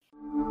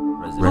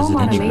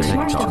residential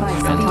tech talk,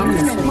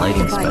 fantastic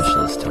lighting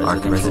specialist,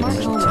 Arc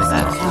Residential Tech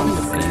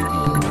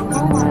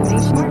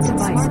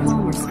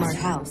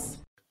Talk.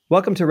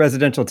 Welcome to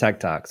Residential Tech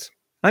Talks.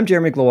 I'm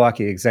Jeremy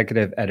Glowacki,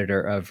 Executive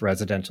Editor of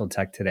Residential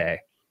Tech Today.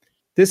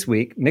 This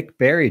week, Nick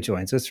Berry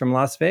joins us from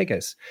Las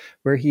Vegas,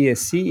 where he is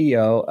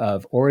CEO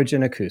of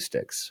Origin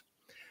Acoustics.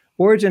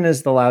 Origin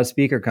is the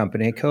loudspeaker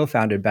company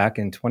co-founded back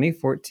in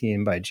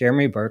 2014 by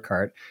Jeremy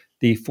Burkhart,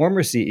 the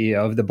former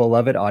CEO of the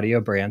beloved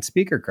audio brand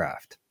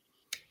Speakercraft.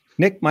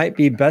 Nick might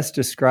be best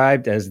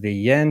described as the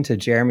yin to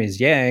Jeremy's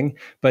yang,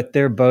 but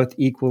they're both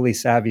equally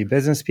savvy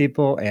business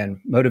people and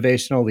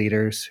motivational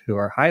leaders who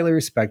are highly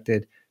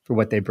respected for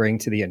what they bring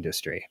to the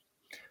industry.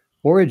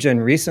 Origin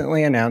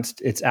recently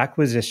announced its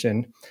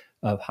acquisition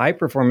of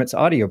high-performance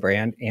audio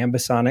brand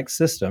Ambisonic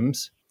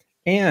Systems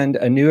and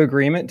a new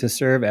agreement to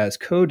serve as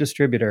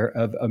co-distributor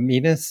of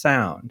Amina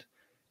Sound,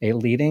 a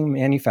leading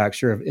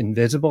manufacturer of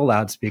invisible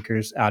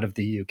loudspeakers out of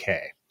the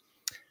UK.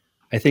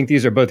 I think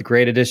these are both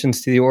great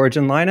additions to the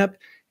Origin lineup,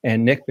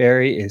 and Nick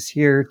Berry is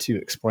here to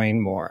explain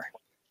more.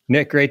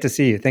 Nick, great to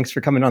see you. Thanks for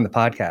coming on the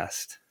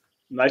podcast.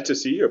 Nice to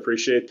see you.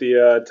 Appreciate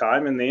the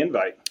time and the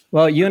invite.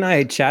 Well, you and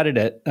I chatted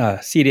at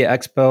CEDIA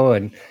Expo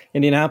in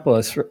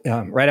Indianapolis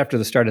right after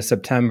the start of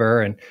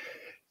September, and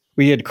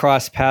we had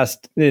crossed paths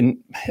in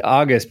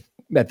August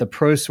at the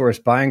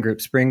ProSource Buying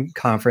Group Spring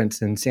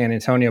Conference in San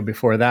Antonio.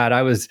 Before that,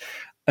 I was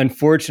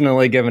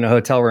unfortunately given a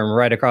hotel room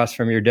right across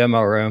from your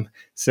demo room.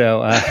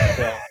 So,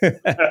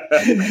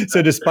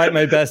 so despite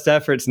my best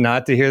efforts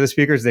not to hear the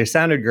speakers, they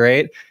sounded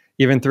great,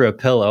 even through a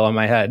pillow on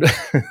my head.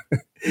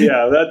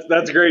 Yeah,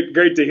 that's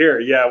great to hear.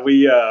 Yeah,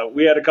 we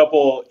had a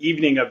couple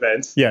evening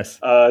events. Yes.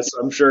 So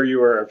I'm sure you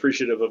were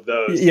appreciative of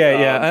those.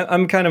 Yeah.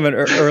 I'm kind of an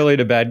early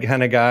to bed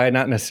kind of guy,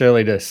 not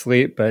necessarily to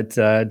sleep, but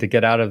to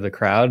get out of the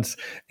crowds.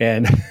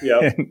 And,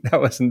 and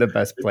that wasn't the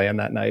best plan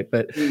that night,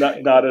 but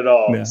not at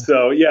all. No.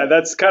 So yeah,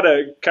 that's kind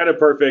of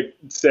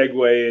perfect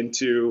segue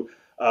into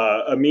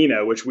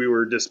Amina, which we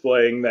were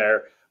displaying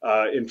there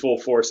in full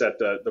force at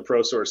the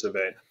ProSource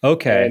event.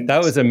 Okay, and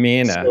that was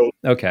Amina. So,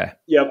 okay.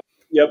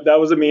 Yep, that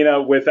was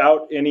Amina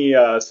without any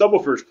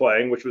subwoofers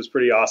playing, which was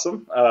pretty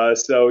awesome.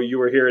 So you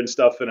were hearing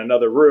stuff in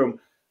another room,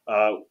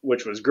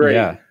 which was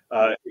great,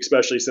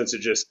 especially since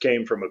it just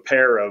came from a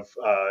pair of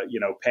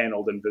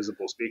paneled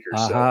invisible speakers.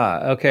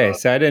 Okay,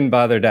 so I didn't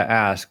bother to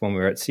ask when we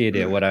were at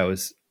CEDIA what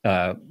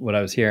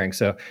I was hearing.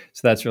 So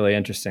that's really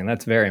interesting.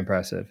 That's very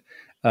impressive.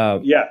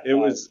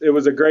 It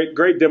was a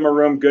great demo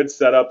room, good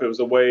setup. It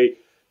was a way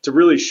to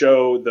really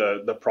show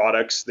the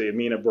products, the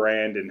Amina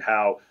brand, and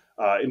how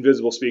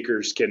invisible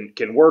speakers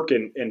can work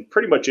in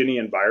pretty much any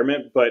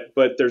environment, but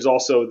there's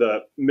also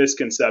the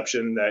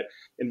misconception that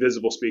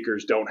invisible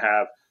speakers don't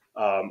have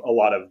a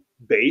lot of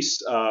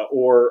bass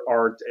or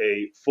aren't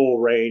a full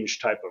range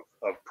type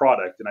of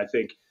product. And I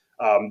think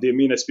the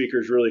Amina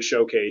speakers really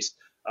showcased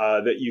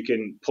that you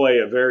can play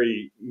a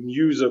very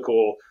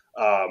musical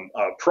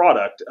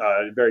product,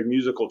 a very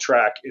musical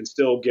track, and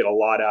still get a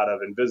lot out of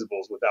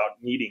invisibles without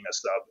needing a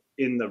sub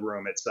in the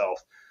room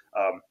itself.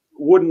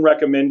 Wouldn't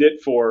recommend it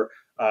for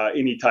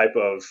any type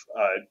of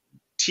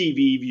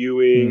TV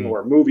viewing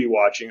or movie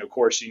watching. Of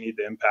course, you need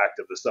the impact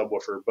of the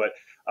subwoofer, but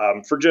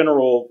for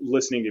general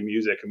listening to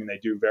music, I mean, they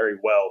do very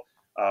well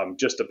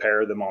just to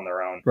pair them on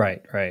their own.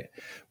 Right.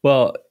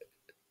 Well,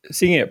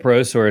 seeing it at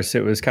ProSource,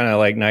 it was kind of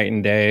like night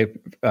and day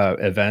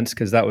events,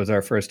 because that was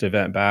our first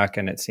event back,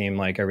 and it seemed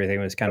like everything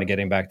was kind of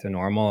getting back to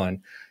normal, and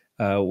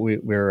we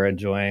were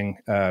enjoying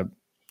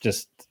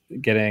just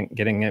getting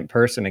in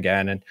person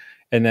again.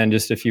 And then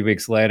just a few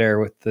weeks later,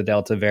 with the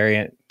Delta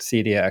variant,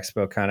 CEDIA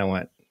Expo kind of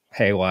went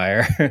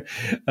haywire.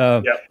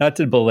 Not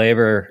to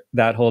belabor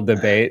that whole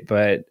debate,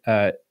 but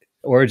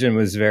Origin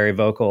was very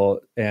vocal,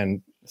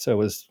 and so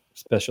was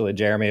especially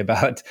Jeremy,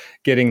 about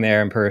getting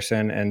there in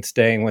person and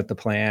staying with the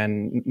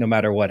plan. No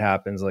matter what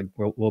happens, like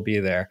we'll be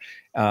there.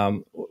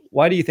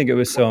 Why do you think it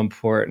was so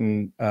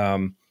important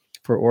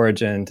for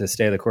Origin to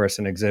stay the course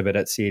and exhibit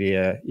at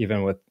CEDIA,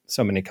 even with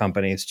so many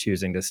companies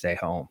choosing to stay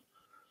home?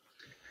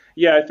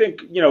 Yeah, I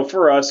think,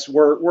 for us,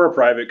 we're a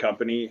private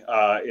company.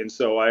 And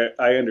so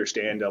I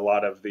understand a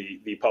lot of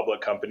the public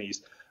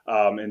companies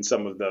and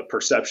some of the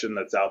perception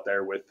that's out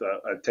there with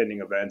attending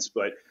events.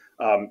 But,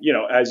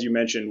 as you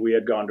mentioned, we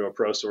had gone to a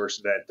ProSource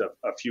event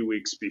a few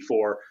weeks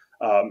before,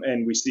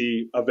 and we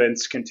see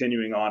events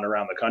continuing on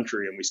around the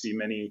country, and we see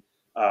many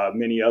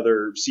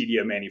other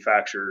CEDIA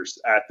manufacturers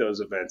at those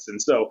events.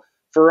 And so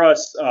for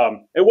us,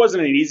 it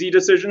wasn't an easy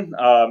decision.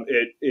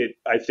 It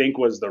I think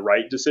was the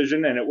right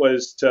decision, and it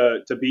was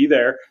to be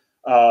there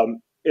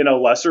in a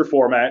lesser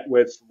format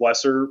with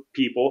lesser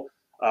people,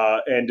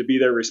 and to be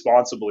there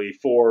responsibly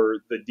for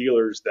the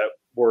dealers that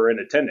were in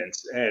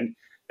attendance. And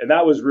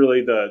that was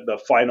really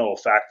the final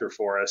factor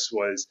for us.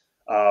 Was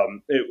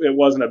it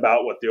wasn't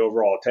about what the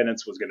overall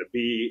attendance was going to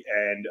be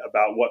and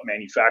about what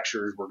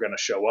manufacturers were going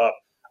to show up.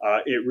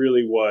 It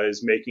really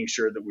was making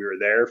sure that we were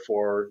there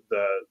for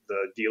the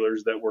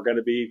dealers that were going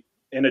to be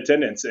in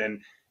attendance, and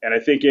I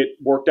think it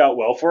worked out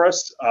well for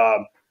us.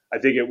 I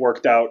think it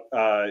worked out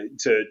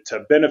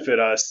to benefit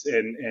us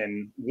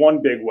in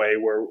one big way,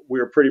 where we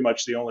were pretty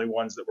much the only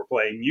ones that were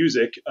playing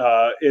music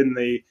in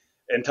the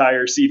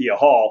entire CEDIA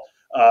hall.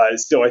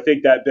 So I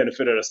think that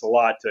benefited us a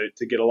lot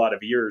to get a lot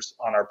of ears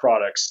on our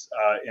products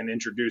and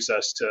introduce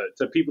us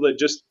to people that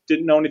just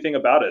didn't know anything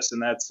about us.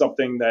 And that's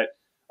something that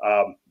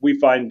we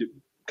find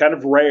kind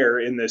of rare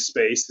in this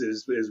space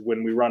is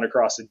when we run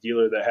across a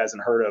dealer that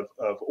hasn't heard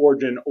of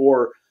Origin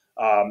or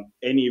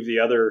any of the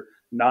other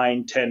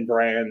 9-10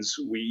 brands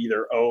we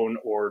either own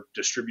or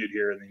distribute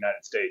here in the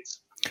United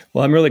States.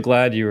 Well, I'm really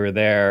glad you were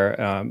there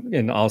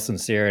in all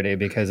sincerity,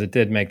 because it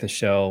did make the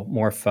show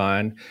more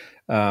fun.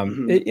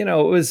 It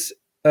was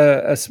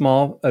a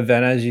small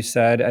event, as you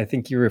said. I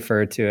think you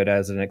referred to it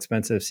as an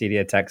expensive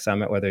CEDIA Tech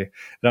Summit. Whether I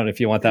don't know if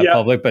you want that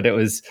public, but it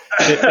was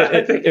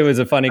it was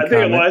a funny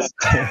comment.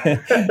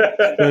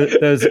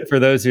 For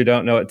those who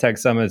don't know what Tech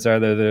Summits are,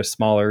 they're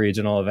smaller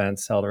regional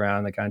events held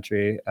around the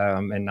country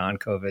in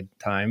non-COVID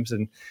times,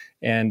 and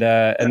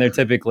they're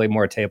typically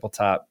more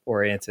tabletop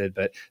oriented.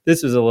 But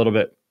this was a little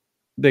bit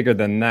bigger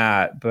than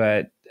that.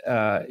 But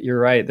you're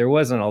right. There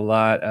wasn't a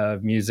lot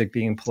of music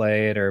being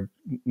played or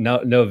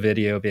no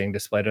video being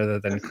displayed other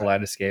than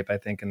Kaleidoscape, I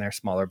think, in their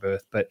smaller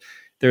booth. But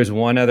there's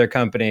one other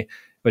company,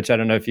 which I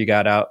don't know if you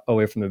got out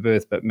away from the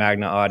booth, but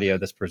Magna Audio,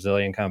 this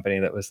Brazilian company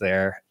that was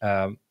there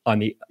on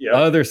the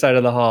other side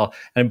of the hall.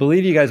 And I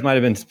believe you guys might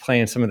have been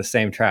playing some of the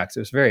same tracks.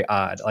 It was very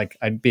odd. Like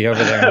I'd be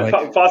over there and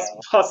like,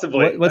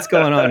 possibly. What's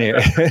going on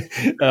here?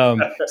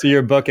 So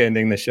you're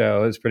bookending the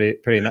show. It was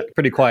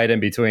pretty quiet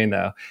in between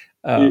though.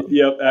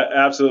 Yep,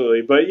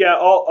 absolutely. But yeah,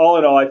 all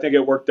in all, I think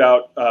it worked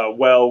out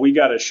well. We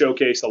got to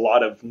showcase a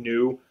lot of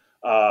new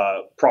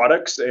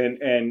products,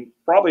 and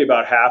probably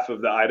about half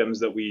of the items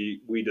that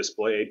we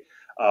displayed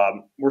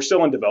were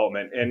still in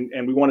development,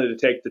 and we wanted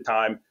to take the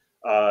time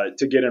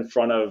to get in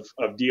front of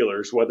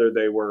dealers, whether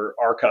they were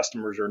our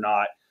customers or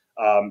not,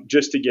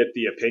 just to get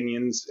the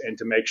opinions and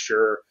to make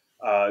sure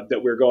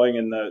that we're going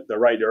in the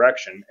right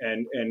direction.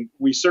 And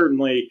we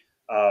certainly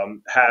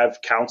have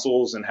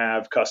councils and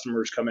have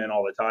customers come in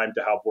all the time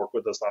to help work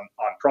with us on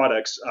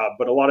products.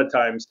 But a lot of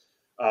times,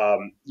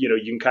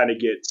 you can kind of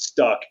get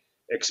stuck,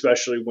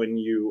 especially when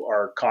you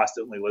are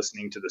constantly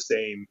listening to the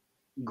same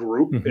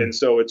group. Mm-hmm. And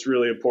so it's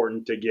really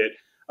important to get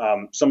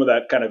some of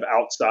that kind of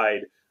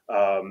outside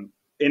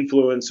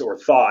influence or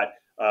thought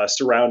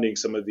surrounding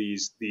some of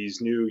these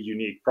new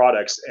unique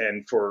products.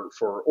 And for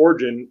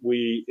Origin,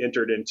 we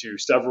entered into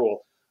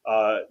several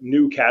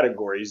new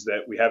categories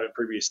that we haven't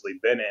previously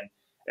been in.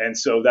 And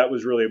so that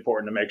was really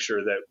important to make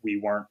sure that we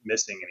weren't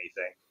missing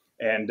anything.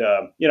 And,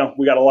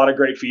 we got a lot of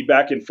great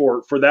feedback. And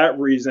for that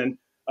reason,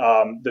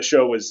 the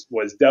show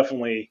was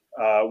definitely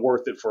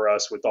worth it for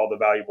us with all the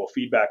valuable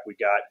feedback we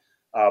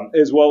got,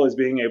 as well as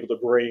being able to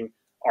bring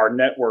our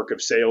network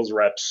of sales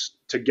reps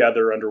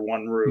together under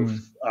one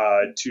roof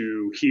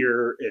to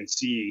hear and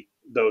see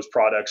those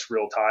products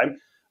real time,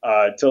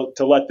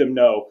 to let them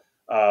know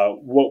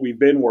what we've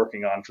been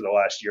working on for the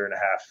last year and a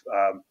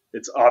half.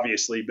 It's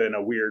obviously been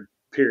a weird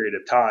period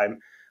of time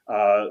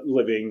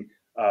living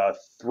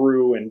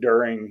through and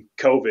during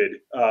COVID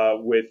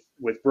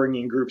with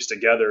bringing groups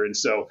together. And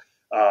so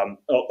a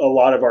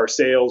lot of our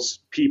sales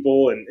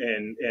people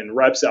and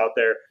reps out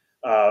there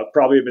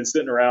probably have been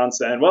sitting around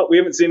saying, well, we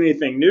haven't seen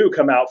anything new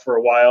come out for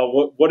a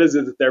while. What is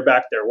it that they're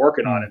back there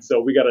working on? And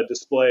so we got to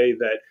display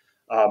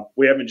that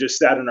we haven't just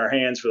sat in our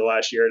hands for the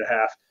last year and a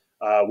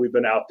half. We've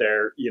been out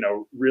there,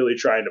 really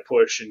trying to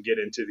push and get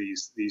into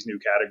these new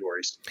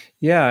categories.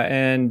 Yeah.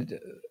 And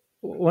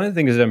one of the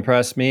things that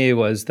impressed me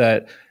was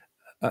that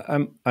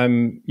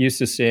I'm used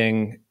to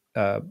seeing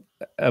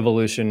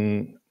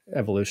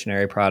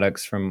evolutionary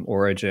products from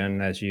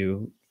Origin as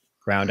you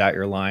round out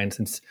your line,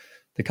 since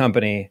the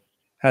company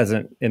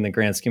hasn't, in the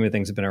grand scheme of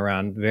things, been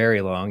around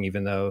very long,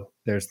 even though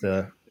there's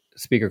the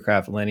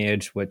Speakercraft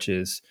lineage, which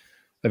is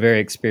a very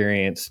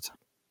experienced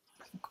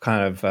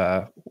kind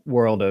of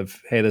world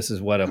of, hey, this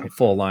is what a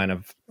full line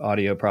of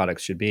audio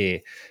products should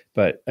be.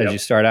 But as you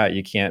start out,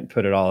 you can't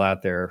put it all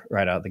out there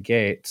right out the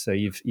gate. So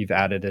you've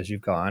added as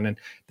you've gone. And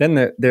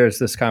then there's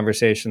this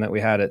conversation that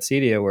we had at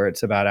CEDIA where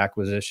it's about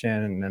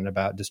acquisition and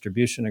about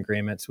distribution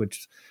agreements,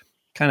 which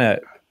kind of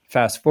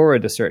fast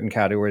forward to certain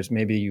categories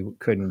maybe you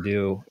couldn't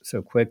do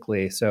so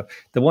quickly. So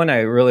the one I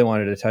really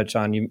wanted to touch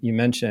on, you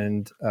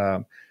mentioned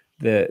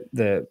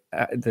the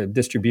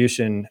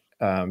distribution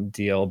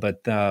deal,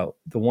 but the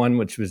one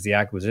which was the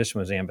acquisition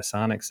was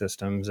Ambisonic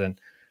Systems, and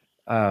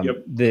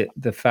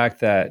the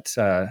fact that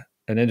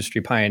an industry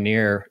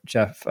pioneer,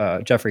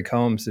 Jeffrey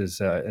Combs, is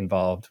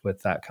involved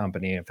with that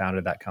company and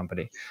founded that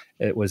company.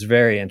 It was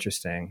very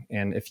interesting.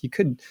 And if you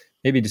could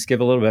maybe just give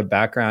a little bit of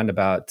background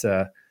about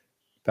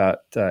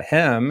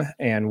him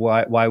and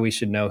why we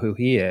should know who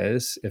he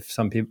is, if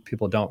some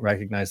people don't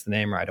recognize the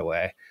name right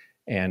away,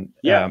 and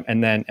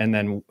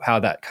then how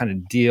that kind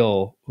of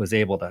deal was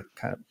able to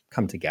kind of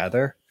come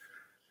together.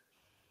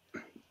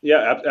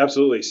 Yeah,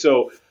 absolutely.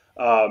 So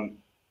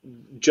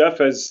Jeff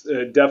has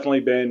definitely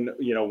been,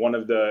 one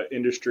of the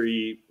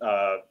industry,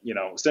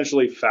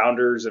 essentially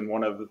founders and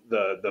one of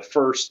the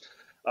first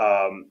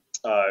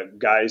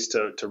guys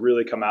to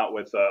really come out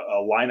with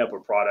a lineup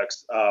of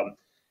products.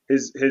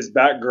 His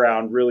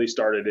background really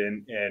started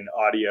in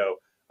audio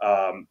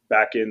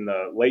back in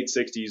the late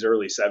 60s,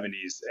 early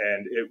 70s.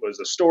 And it was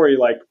a story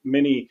like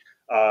many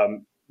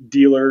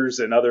dealers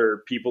and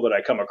other people that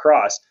I come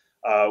across,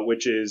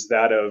 which is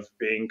that of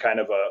being kind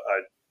of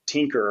a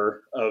tinkerer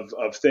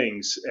of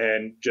things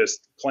and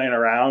just playing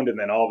around, and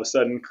then all of a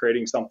sudden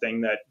creating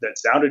something that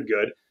sounded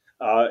good,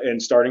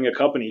 and starting a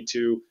company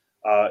to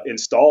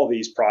install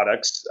these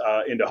products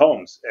into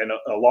homes. And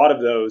a lot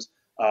of those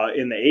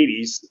in the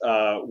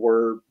 80s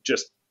were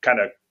just kind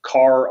of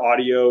car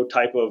audio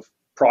type of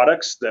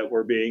products that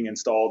were being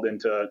installed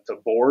into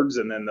boards,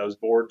 and then those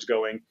boards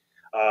going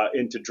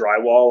into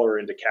drywall or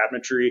into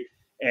cabinetry.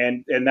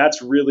 And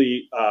that's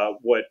really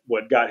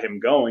what got him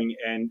going,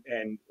 and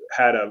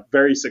had a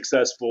very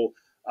successful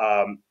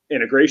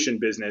integration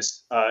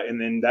business. And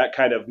then that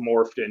kind of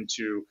morphed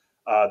into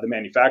the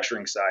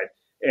manufacturing side.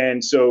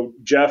 And so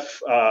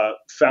Jeff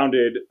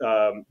founded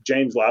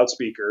James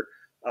Loudspeaker.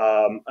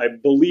 I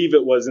believe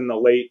it was in the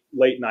late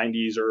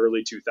 90s or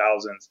early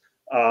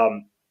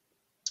 2000s.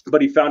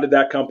 But he founded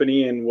that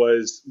company and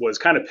was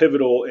kind of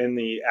pivotal in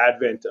the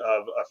advent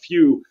of a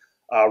few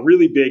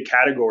really big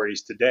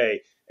categories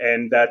today.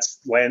 And that's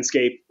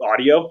landscape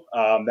audio.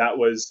 That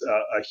was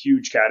a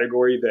huge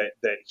category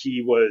that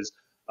he was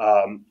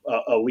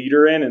a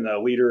leader in, and a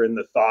leader in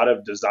the thought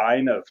of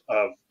design of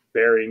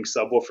burying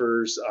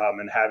subwoofers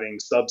and having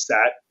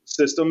subsat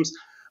systems,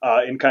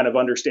 and kind of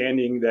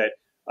understanding that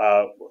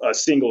a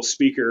single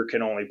speaker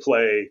can only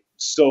play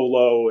so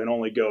low and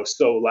only go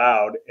so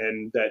loud,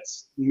 and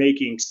that's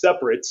making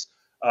separates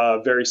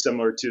very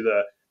similar to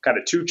the kind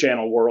of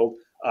 2-channel world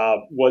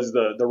was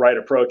the right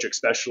approach,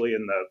 especially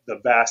in the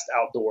vast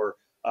outdoor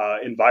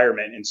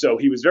environment. And so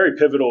he was very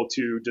pivotal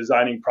to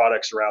designing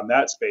products around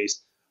that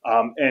space,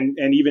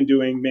 and even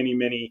doing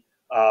many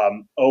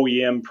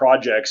OEM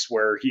projects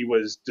where he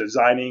was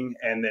designing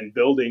and then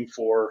building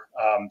for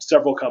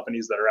several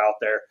companies that are out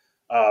there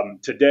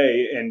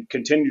today, and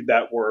continued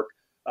that work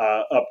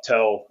up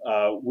till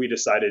we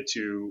decided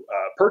to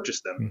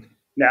purchase them. Mm-hmm.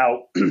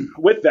 Now,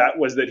 with that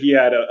was that he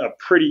had a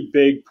pretty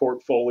big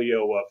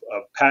portfolio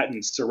of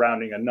patents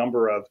surrounding a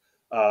number of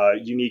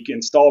unique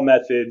install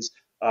methods,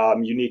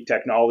 unique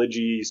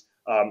technologies,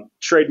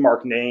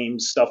 trademark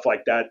names, stuff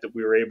like that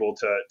we were able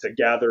to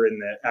gather in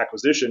the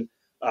acquisition,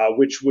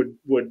 which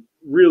would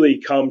really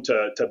come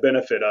to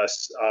benefit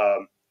us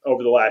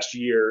over the last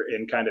year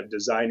in kind of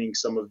designing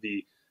some of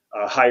the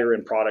higher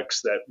end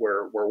products that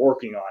we're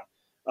working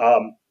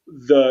on.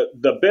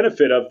 The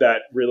benefit of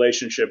that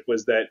relationship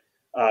was that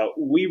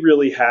we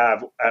really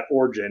have at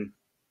Origin,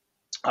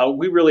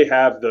 we really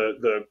have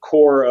the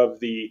core of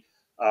the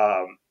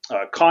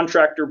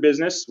contractor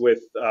business with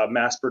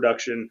mass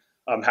production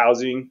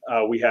housing.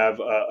 We have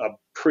a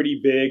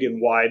pretty big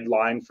and wide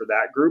line for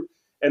that group.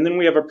 And then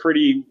we have a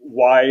pretty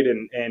wide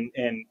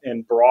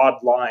and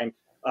broad line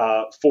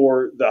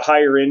for the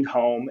higher end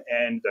home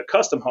and the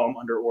custom home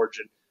under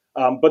Origin.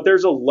 But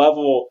there's a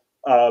level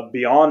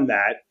beyond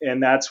that,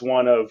 and that's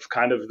one of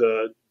kind of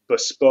the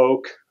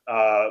bespoke,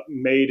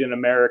 made in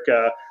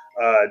America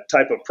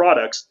type of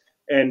products.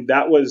 And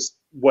that was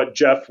what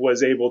Jeff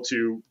was able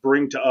to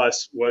bring to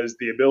us, was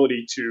the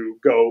ability to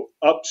go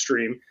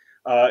upstream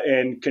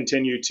and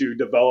continue to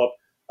develop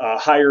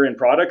higher end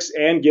products,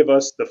 and give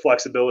us the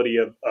flexibility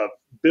of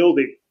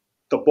building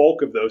the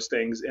bulk of those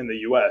things in the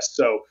US.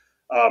 So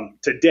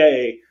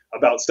today,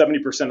 about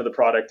 70% of the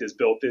product is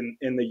built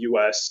in the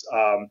US.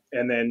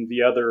 And then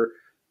the other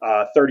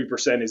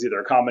 30% is either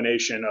a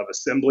combination of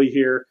assembly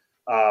here,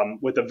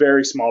 with a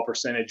very small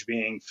percentage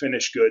being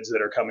finished goods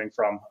that are coming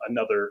from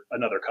another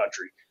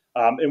country.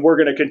 And we're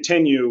going to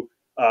continue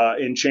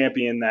and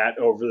champion that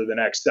over the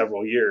next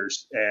several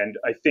years. And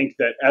I think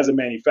that as a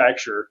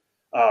manufacturer,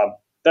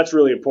 that's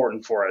really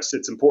important for us.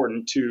 It's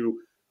important to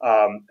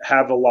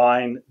have a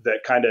line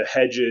that kind of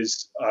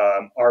hedges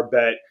our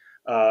bet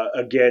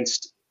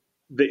against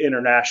the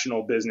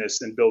international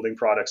business and building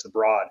products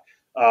abroad.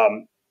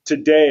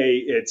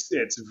 Today,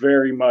 it's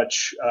very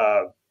much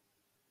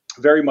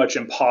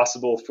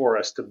impossible for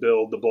us to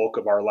build the bulk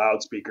of our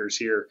loudspeakers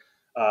here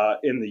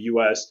in the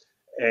U.S.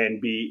 and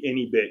be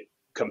any bit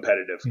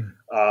competitive.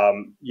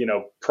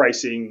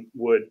 Pricing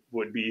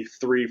would be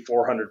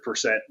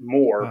 300-400%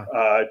 more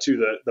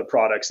to the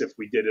products if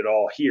we did it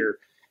all here.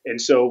 And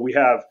so we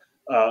have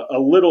a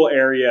little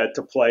area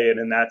to play in,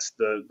 and that's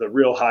the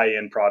real high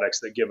end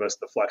products that give us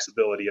the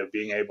flexibility of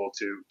being able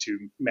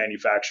to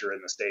manufacture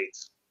in the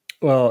States.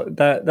 Well,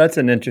 that's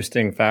an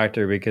interesting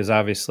factor, because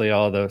obviously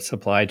all the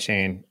supply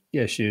chain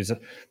issues,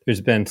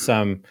 there's been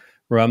some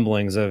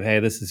rumblings of,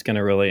 hey, this is going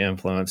to really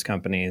influence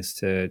companies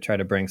to try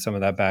to bring some of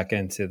that back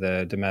into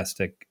the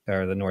domestic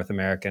or the North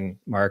American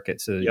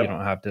market, so that you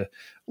don't have to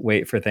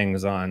wait for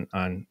things on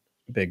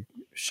big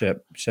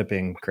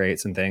shipping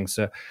crates and things.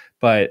 So,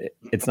 but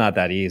it's not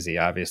that easy.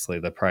 Obviously,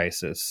 the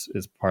price is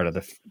part of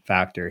the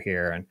factor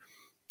here, and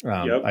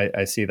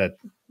I see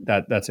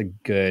that's a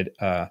good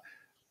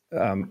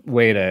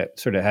way to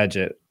sort of hedge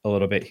it a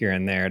little bit here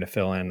and there to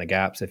fill in the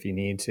gaps if you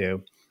need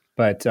to.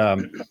 But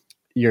the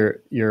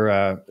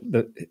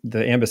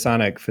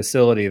Ambisonic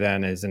facility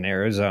then is in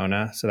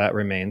Arizona, so that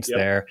remains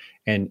there,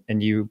 and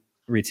you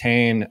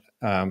retain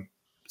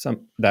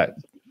some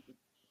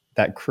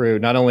that crew,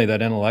 not only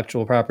that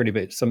intellectual property,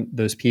 but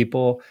those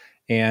people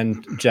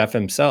and Jeff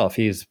himself.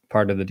 He's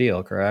part of the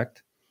deal,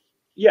 correct?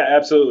 Yeah,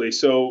 absolutely.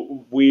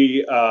 So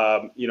we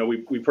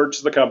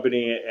purchased the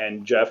company,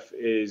 and Jeff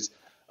is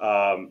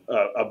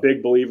a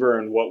big believer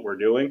in what we're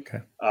doing.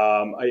 Okay.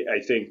 I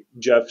think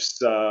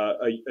Jeff's a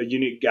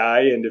unique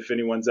guy, and if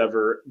anyone's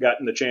ever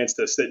gotten the chance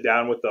to sit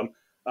down with him,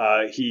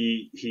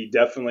 he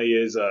definitely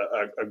is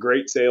a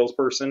great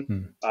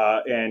salesperson,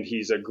 and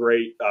he's a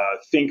great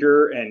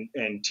thinker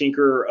and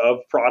tinkerer of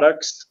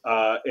products,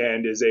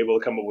 and is able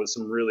to come up with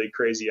some really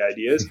crazy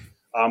ideas.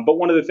 But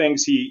one of the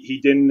things he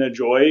didn't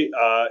enjoy,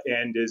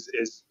 and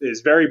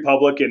is very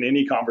public in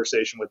any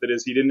conversation with it,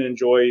 is he didn't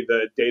enjoy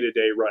the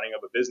day-to-day running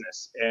of a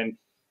business.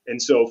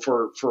 And so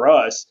for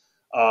us,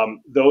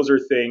 those are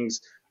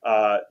things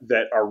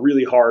that are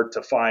really hard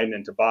to find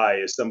and to buy,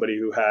 is somebody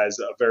who has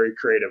a very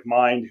creative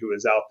mind, who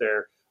is out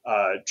there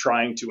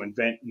trying to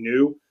invent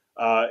new,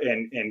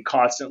 and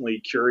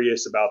constantly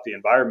curious about the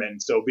environment.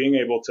 And so being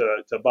able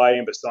to buy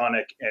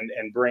Ambisonic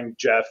and bring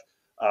Jeff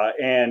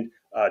and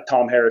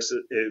Tom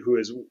Harrison,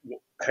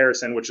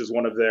 which is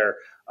one of their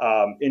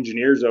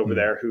engineers over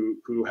there,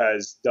 who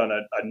has done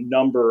a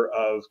number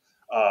of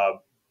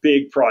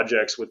big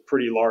projects with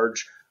pretty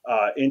large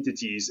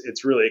entities.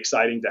 It's really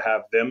exciting to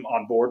have them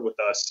on board with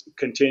us,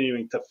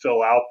 continuing to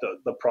fill out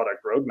the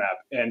product roadmap.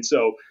 And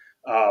so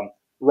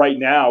right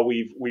now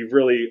we've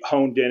really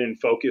honed in and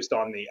focused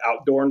on the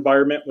outdoor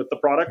environment with the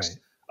products,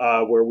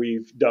 where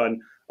we've done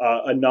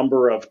a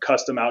number of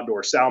custom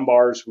outdoor sound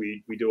bars.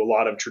 We do a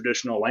lot of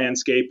traditional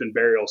landscape and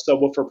burial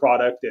subwoofer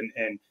product,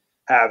 and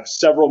have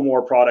several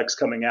more products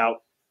coming out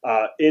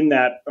in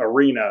that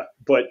arena.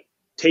 But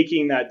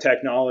taking that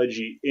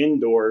technology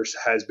indoors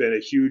has been a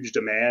huge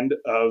demand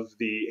of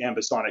the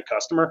Ambisonic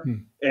customer.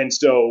 And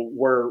so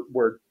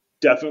we're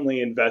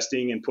definitely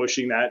investing and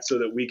pushing that so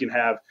that we can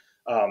have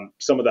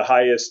some of the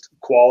highest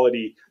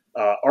quality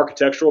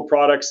architectural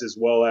products, as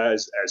well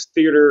as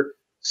theater,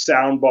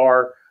 sound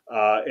bar,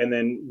 and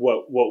then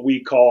what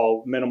we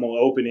call minimal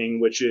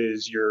opening, which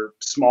is your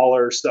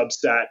smaller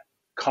substat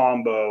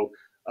combo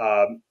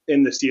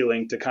in the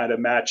ceiling to kind of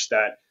match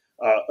that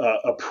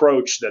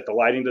approach that the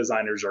lighting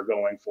designers are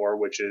going for,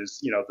 which is,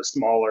 the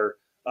smaller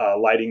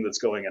lighting that's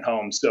going at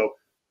home. So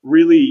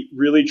really,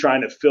 really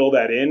trying to fill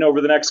that in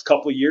over the next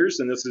couple of years.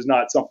 And this is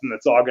not something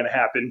that's all going to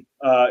happen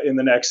in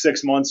the next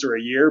 6 months or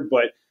a year,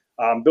 but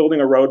building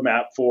a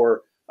roadmap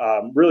for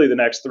really the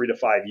next 3 to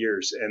 5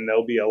 years. And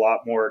there'll be a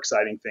lot more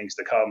exciting things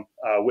to come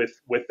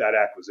with that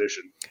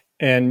acquisition.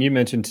 And you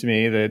mentioned to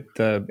me that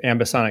the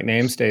Ambisonic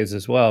name stays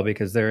as well,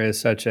 because there is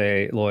such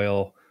a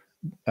loyal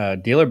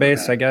dealer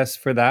base, I guess,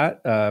 for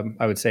that.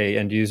 I would say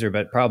end user,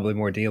 but probably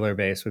more dealer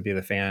base would be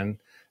the fan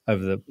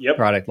of the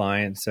product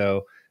line.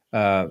 So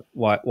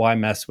why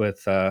mess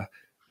with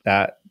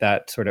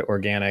that sort of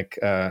organic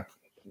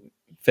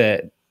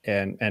fit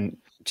and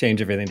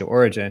change everything to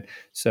Origin?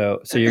 So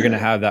you're going to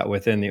have that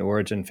within the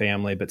Origin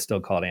family, but still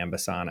called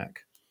Ambisonic.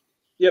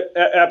 Yep,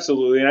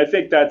 absolutely. And I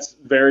think that's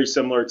very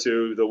similar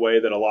to the way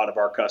that a lot of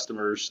our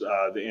customers,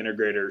 the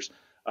integrators,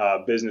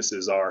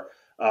 businesses are.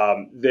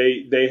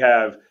 They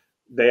have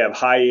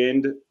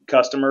high-end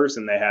customers,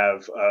 and they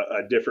have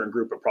a different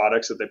group of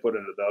products that they put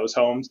into those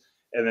homes.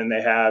 And then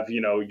they have,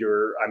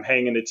 I'm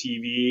hanging a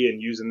TV and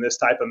using this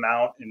type of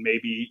mount, and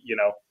maybe,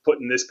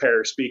 putting this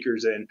pair of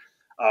speakers in,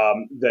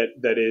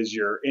 that is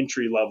your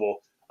entry level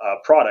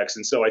products.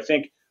 And so I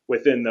think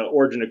within the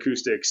Origin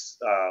Acoustics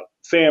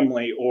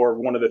family, or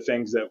one of the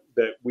things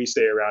that we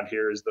say around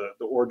here is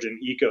the Origin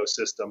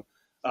ecosystem,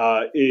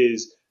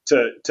 is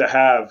to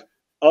have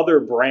other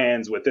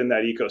brands within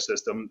that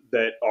ecosystem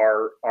that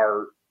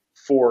are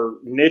for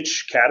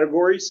niche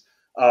categories,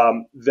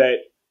 that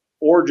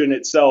Origin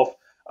itself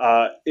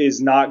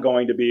is not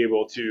going to be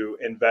able to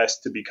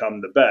invest to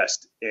become the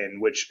best in,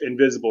 which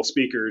Invisible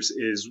Speakers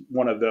is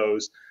one of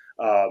those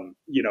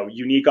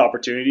unique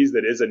opportunities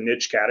that is a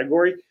niche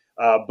category.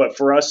 But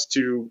for us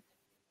to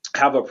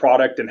have a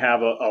product and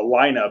have a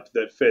lineup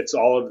that fits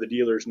all of the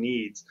dealers'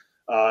 needs,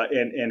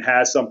 and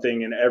has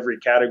something in every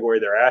category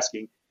they're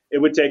asking, it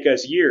would take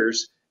us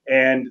years.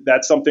 And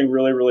that's something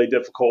really, really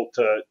difficult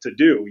to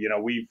do.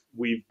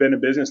 We've been in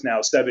business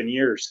now 7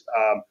 years.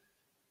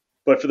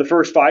 But for the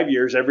first 5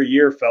 years, every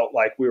year felt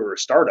like we were a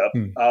startup.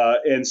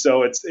 And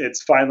so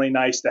it's finally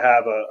nice to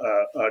have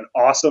an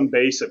awesome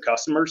base of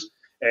customers,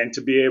 and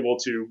to be able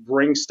to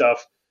bring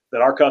stuff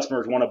that our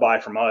customers want to buy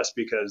from us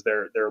because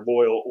they're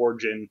loyal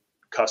Origin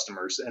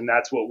customers. And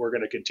that's what we're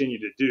going to continue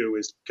to do,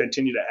 is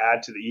continue to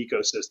add to the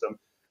ecosystem.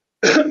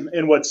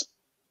 And what's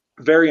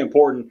very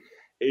important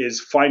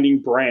is finding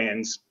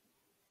brands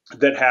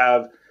that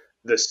have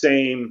the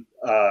same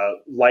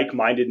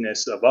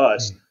like-mindedness of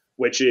us,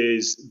 which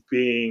is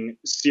being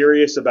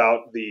serious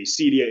about the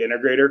CEDIA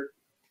integrator,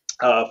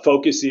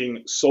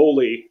 focusing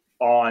solely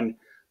on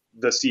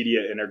the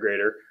CEDIA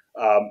integrator,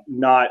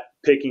 not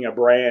picking a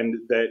brand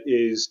that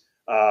is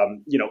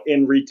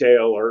in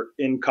retail or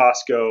in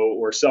Costco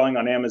or selling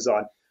on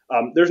Amazon.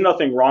 There's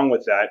nothing wrong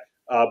with that,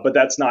 but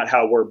that's not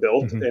how we're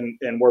built,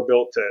 and we're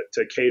built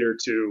to cater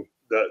to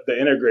the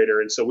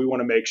integrator. And so we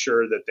want to make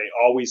sure that they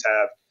always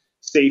have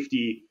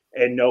safety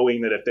and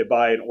knowing that if they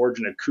buy an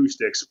Origin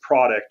Acoustics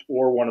product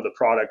or one of the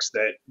products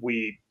that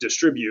we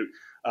distribute,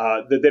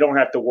 that they don't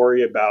have to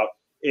worry about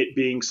it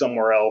being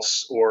somewhere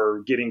else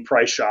or getting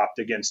price shopped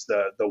against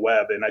the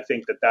web. And I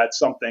think that that's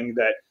something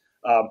that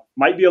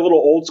might be a little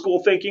old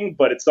school thinking,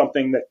 but it's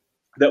something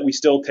that we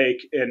still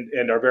take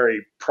and are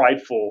very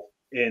prideful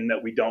in,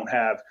 that we don't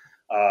have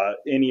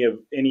any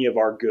of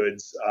our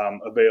goods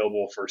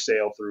available for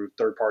sale through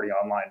third-party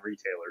online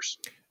retailers.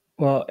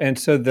 Well, and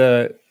so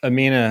the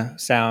Amina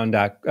Sound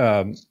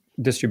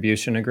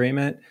distribution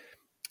agreement,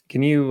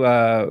 can you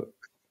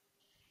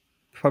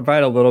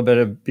provide a little bit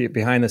of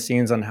behind the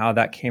scenes on how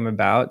that came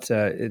about?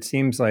 It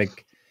seems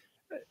like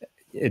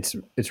it's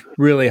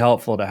really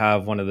helpful to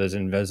have one of those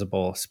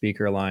invisible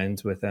speaker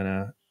lines within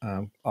a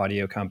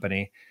audio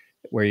company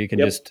where you can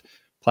just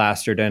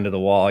plaster it into the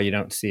wall. You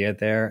don't see it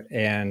there.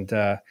 And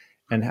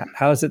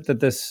how is it that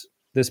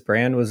this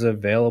brand was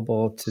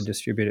available to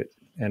distribute it?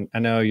 And I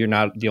know you're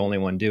not the only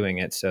one doing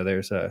it, so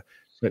there's a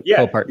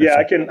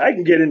co-partnership. Yeah, I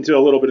can get into a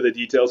little bit of the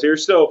details here.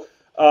 So,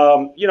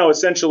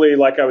 essentially,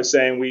 like I was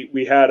saying,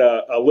 we had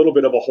a little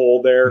bit of a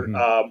hole there.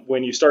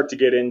 When you start to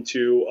get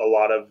into a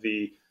lot of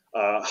the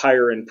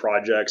higher end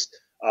projects,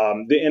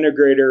 the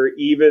integrator,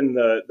 even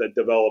the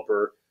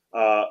developer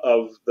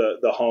of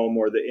the home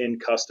or the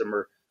end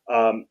customer,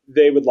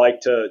 they would like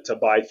to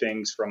buy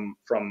things from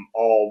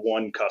all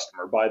one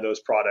customer, buy those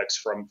products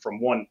from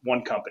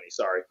one company.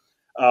 Sorry.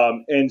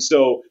 And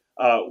so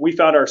we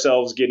found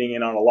ourselves getting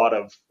in on a lot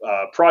of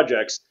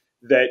projects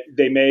that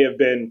they may have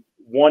been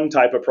one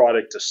type of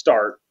product to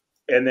start,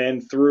 and then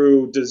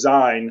through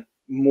design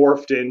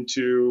morphed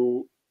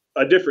into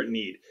a different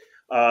need.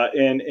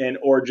 And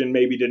Origin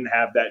maybe didn't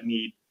have that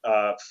need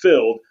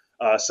filled,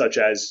 such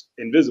as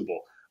Invisible.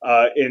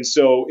 And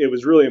so it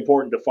was really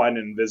important to find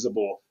an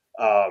Invisible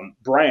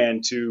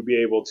brand to be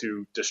able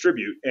to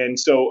distribute. And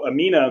so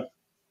Amina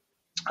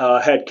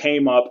had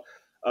came up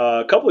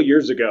a couple of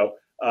years ago,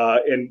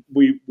 and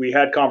we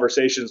had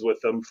conversations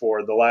with them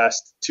for the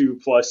last 2+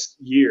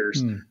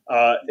 years, and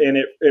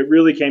it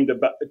really came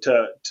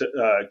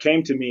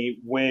to me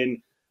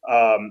when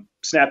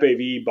Snap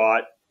AV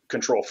bought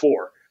Control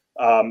 4.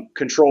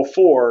 Control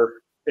 4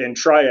 and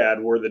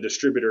Triad were the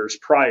distributors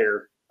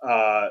prior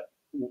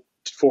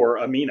for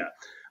Amina,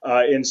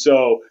 and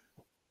so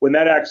when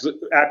that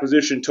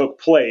acquisition took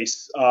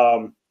place,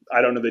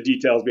 I don't know the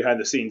details behind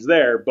the scenes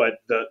there, but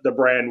the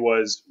brand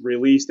was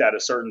released at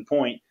a certain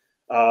point,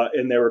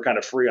 and they were kind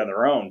of free on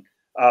their own.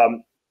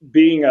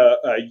 Being a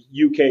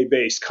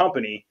UK-based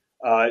company,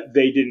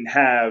 they didn't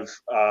have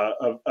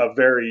a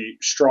very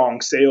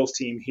strong sales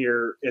team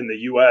here in the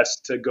US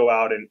to go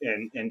out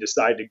and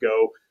decide to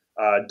go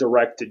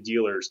direct to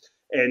dealers.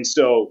 And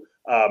so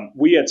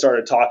we had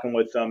started talking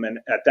with them, and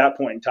at that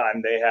point in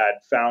time, they had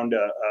found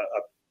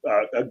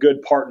a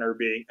good partner,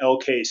 being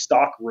LK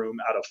Stockroom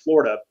out of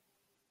Florida,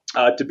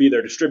 to be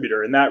their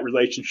distributor. And that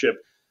relationship,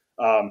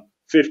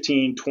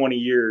 15, 20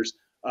 years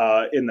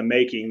in the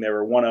making. They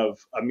were one of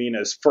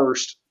Amina's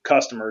first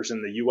customers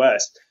in the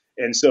U.S.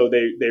 And so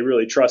they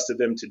really trusted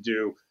them to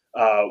do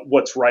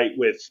what's right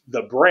with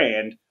the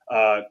brand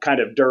kind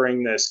of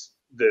during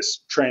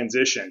this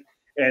transition.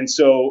 And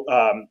so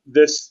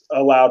this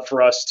allowed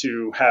for us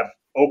to have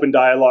open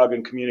dialogue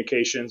and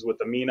communications with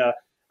Amina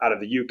out of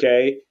the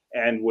UK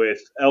and with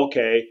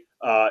LK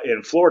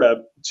in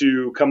Florida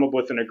to come up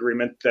with an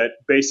agreement that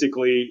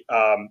basically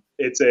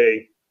it's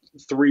a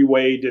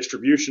 3-way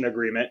distribution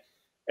agreement,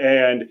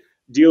 and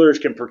dealers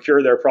can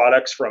procure their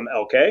products from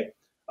LK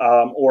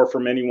or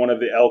from any one of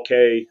the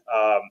LK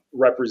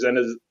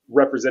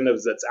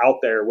representatives that's out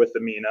there with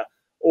Amina,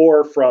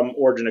 or from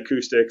Origin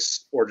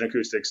Acoustics,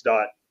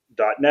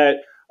 originacoustics.net,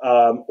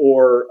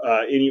 or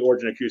any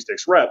Origin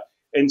Acoustics rep.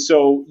 And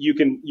so you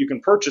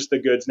can purchase the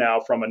goods now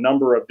from a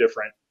number of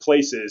different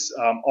places,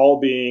 all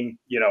being,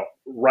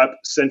 rep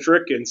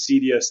centric and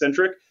CEDIA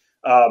centric.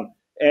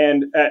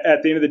 And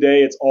at the end of the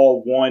day, it's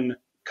all one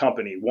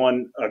company,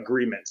 one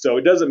agreement. So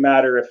it doesn't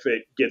matter if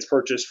it gets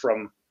purchased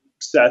from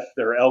Seth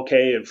or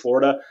LK in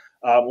Florida,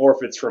 or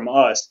if it's from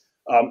us.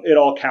 It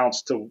all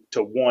counts to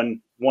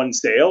one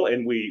sale,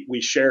 and we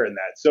share in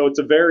that. So it's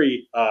a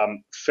very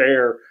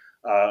fair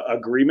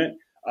agreement.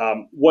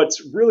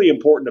 What's really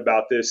important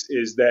about this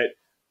is that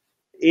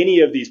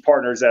any of these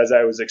partners, as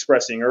I was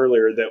expressing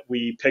earlier, that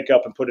we pick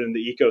up and put in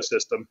the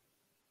ecosystem,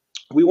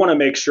 we want to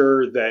make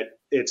sure that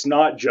it's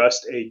not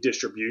just a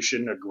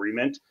distribution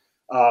agreement.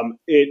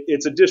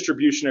 It's a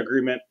distribution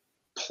agreement,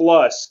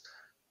 plus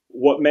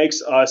what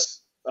makes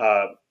us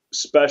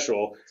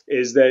special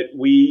is that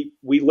we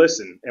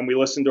listen, and we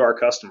listen to our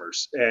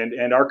customers,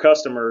 and our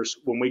customers,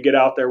 when we get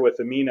out there with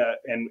Amina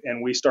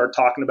and we start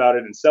talking about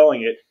it and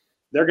selling it,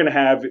 they're going to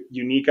have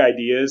unique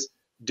ideas,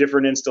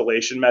 different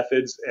installation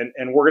methods,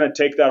 and we're going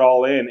to take that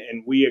all in,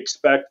 and we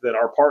expect that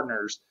our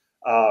partners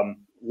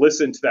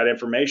listen to that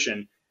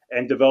information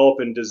and develop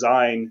and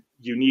design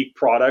unique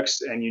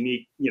products and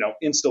unique,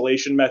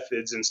 installation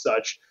methods and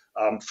such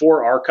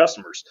for our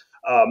customers.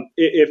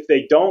 If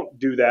they don't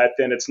do that,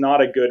 then it's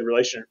not a good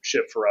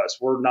relationship for us.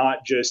 We're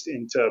not just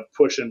into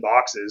pushing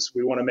boxes.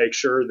 We want to make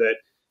sure that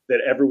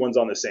everyone's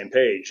on the same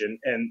page,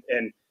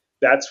 and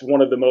that's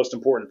one of the most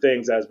important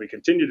things as we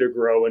continue to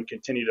grow and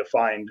continue to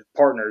find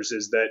partners,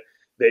 is that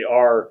they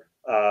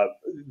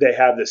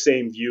have the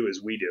same view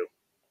as we do.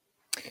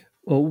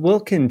 Well, we'll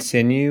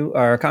continue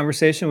our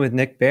conversation with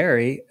Nick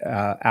Berry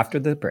after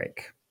the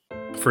break.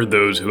 For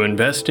those who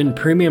invest in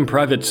premium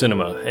private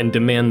cinema and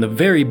demand the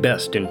very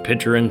best in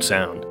picture and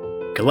sound,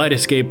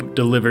 Kaleidoscape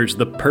delivers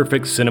the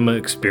perfect cinema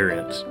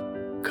experience.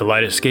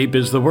 Kaleidoscape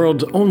is the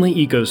world's only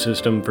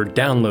ecosystem for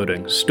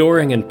downloading,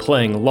 storing, and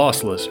playing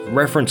lossless,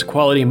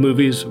 reference-quality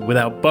movies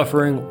without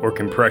buffering or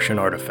compression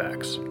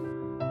artifacts.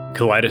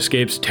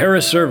 Kaleidoscape's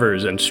Terra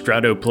servers and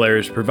Strato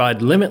players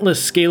provide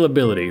limitless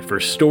scalability for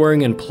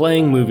storing and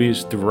playing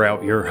movies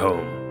throughout your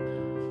home.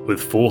 With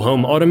full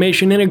home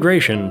automation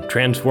integration,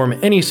 transform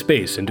any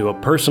space into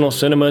a personal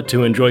cinema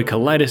to enjoy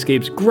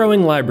Kaleidoscape's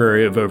growing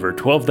library of over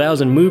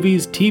 12,000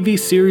 movies, TV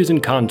series,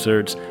 and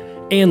concerts,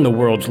 and the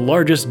world's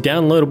largest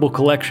downloadable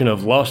collection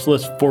of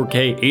lossless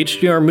 4K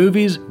HDR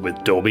movies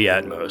with Dolby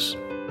Atmos.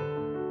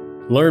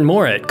 Learn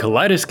more at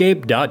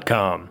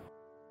kaleidoscape.com.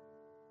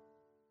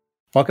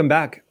 Welcome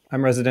back.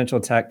 I'm Residential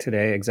Tech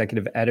Today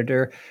Executive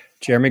Editor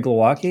Jeremy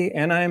Glowacki,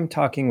 and I'm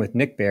talking with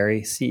Nick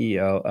Berry,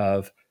 CEO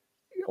of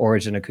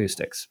Origin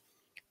Acoustics.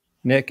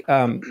 Nick,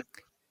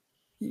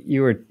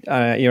 you and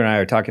I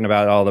were talking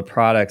about all the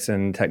products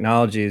and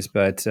technologies,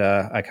 but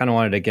I kind of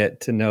wanted to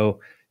get to know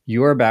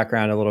your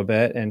background a little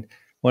bit. And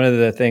one of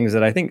the things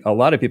that I think a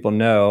lot of people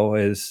know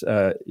is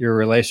your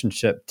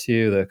relationship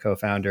to the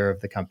co-founder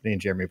of the company,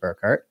 Jeremy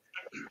Burkhart.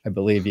 I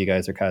believe you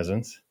guys are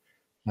cousins.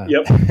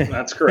 Yep,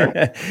 that's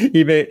correct.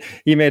 He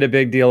made a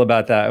big deal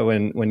about that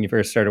when you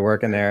first started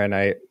working there, and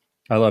I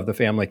love the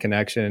family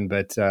connection.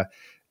 But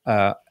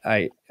all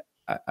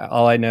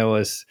I know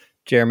is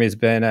Jeremy's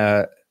been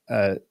a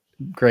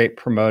great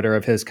promoter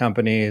of his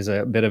company. He's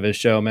a bit of a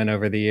showman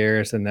over the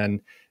years, and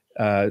then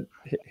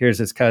here's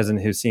his cousin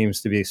who seems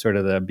to be sort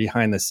of the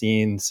behind the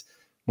scenes,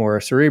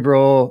 more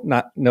cerebral,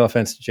 no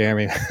offense to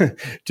Jeremy,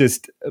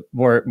 just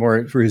more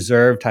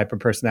reserved type of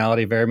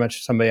personality, very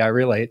much somebody I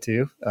relate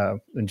to.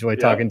 Enjoy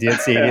talking to you at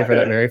CEDIA for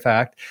that very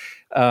fact.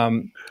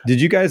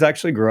 Did you guys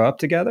actually grow up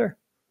together?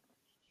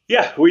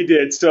 Yeah, we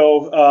did.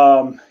 So,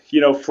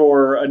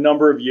 for a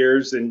number of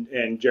years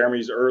in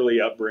Jeremy's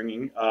early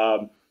upbringing,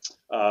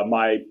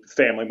 my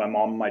family, my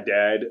mom and my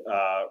dad,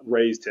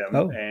 raised him,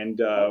 and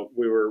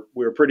we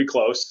were pretty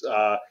close.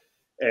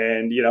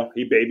 And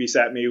he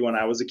babysat me when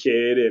I was a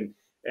kid,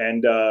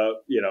 and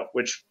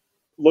which,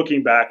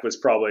 looking back, was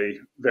probably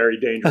very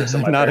dangerous.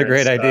 Not a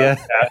great idea.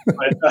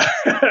 But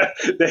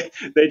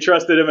they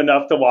trusted him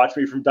enough to watch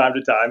me from time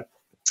to time,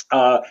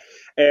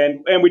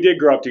 and we did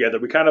grow up together.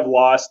 We kind of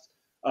lost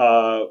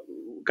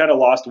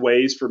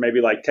ways for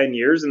maybe like 10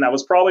 years, and that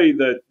was probably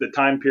the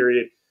time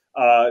period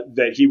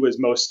that he was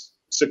most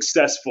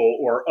successful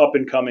or up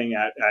and coming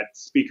at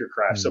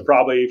Speakercraft. So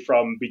probably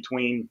from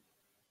between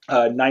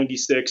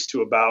 96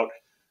 to about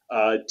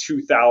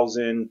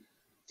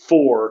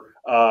 2004,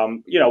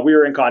 we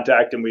were in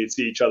contact and we'd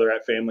see each other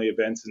at family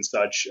events and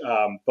such,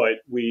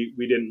 but we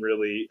didn't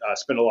really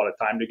spend a lot of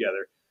time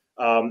together.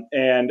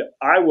 And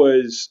I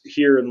was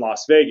here in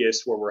Las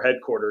Vegas, where we're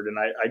headquartered, and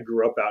I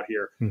grew up out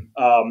here.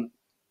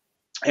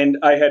 And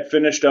I had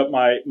finished up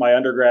my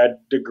undergrad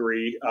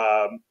degree,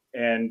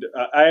 and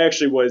I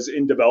actually was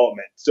in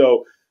development.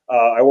 So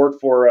I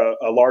worked for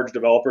a large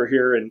developer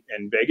here in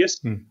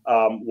Vegas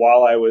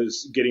while I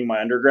was getting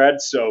my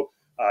undergrad. So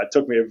it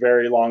took me a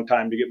very long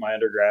time to get my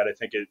undergrad. I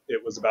think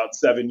it was about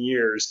 7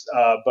 years,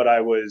 but I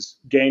was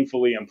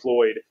gainfully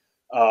employed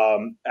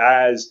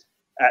as,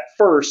 at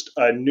first,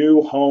 a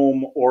new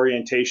home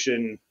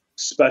orientation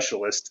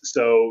specialist.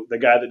 So the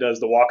guy that does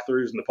the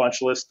walkthroughs and the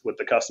punch list with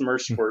the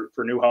customers for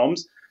new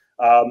homes.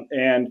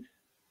 And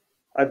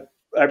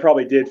I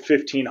probably did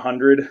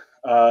 1,500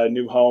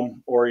 new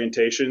home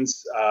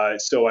orientations.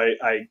 So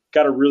I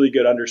got a really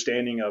good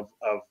understanding of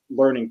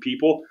learning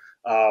people,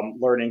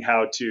 learning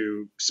how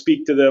to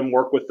speak to them,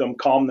 work with them,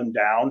 calm them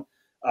down.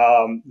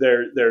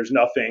 There's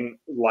nothing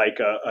like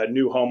a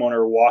new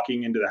homeowner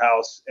walking into the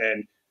house,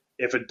 and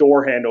if a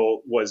door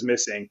handle was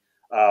missing,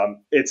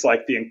 it's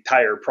like the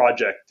entire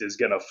project is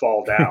going to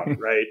fall down,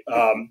 right?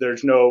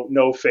 There's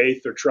no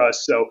faith or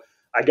trust. So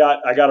I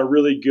got a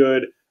really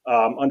good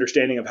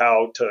understanding of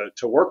how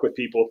to work with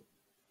people.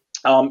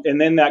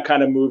 And then that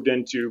kind of moved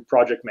into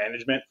project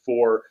management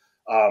for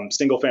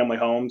single family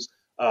homes,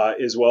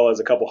 as well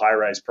as a couple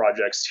high-rise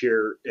projects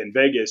here in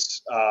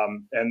Vegas.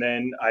 And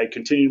then I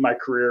continued my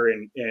career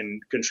in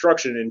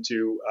construction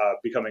into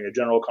becoming a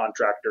general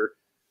contractor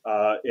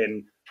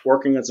and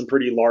working on some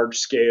pretty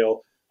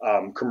large-scale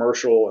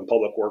commercial and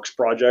public works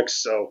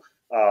projects. So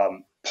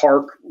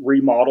park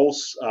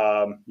remodels,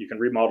 you can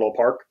remodel a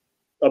park,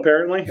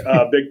 apparently,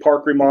 big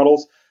park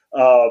remodels.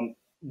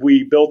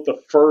 we built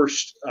the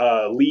first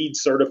LEED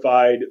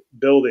certified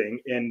building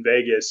in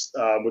Vegas,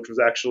 which was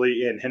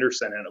actually in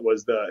Henderson, and it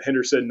was the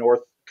Henderson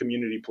North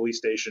Community Police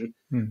Station.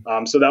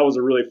 So that was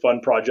a really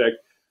fun project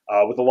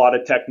with a lot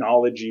of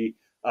technology.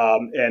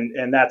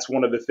 And that's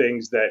one of the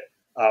things that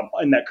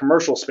in that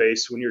commercial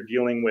space, when you're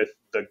dealing with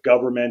the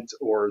government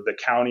or the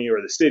county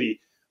or the city,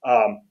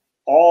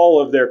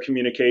 all of their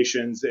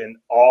communications and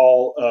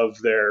all of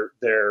their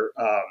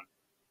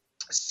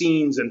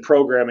scenes and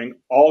programming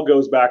all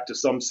goes back to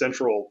some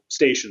central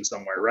station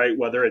somewhere, right?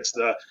 Whether it's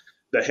the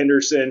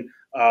Henderson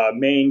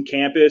main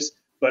campus,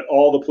 but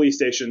all the police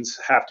stations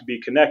have to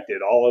be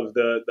connected. All of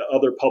the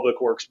other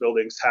public works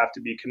buildings have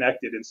to be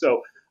connected. And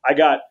so I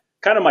got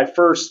kind of my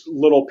first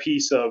little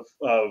piece of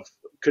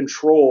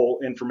control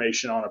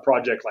information on a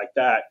project like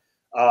that.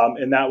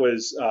 And that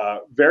was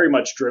very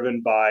much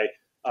driven by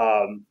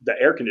the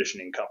air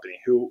conditioning company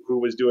who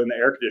was doing the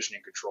air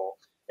conditioning control.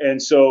 And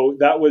so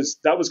that was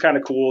kind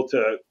of cool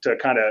to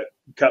kind of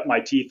cut my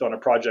teeth on a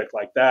project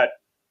like that.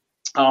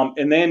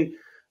 And then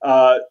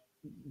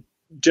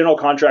general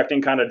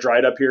contracting kind of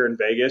dried up here in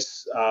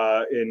Vegas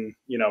in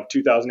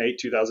 2008,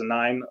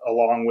 2009,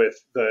 along with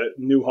the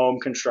new home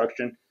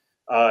construction.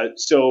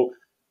 So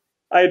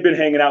I had been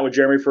hanging out with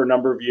Jeremy for a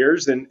number of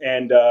years and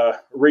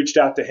reached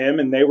out to him,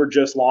 and they were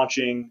just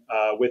launching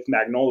with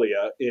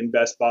Magnolia in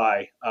Best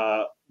Buy,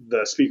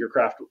 the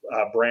Speakercraft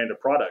brand of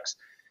products.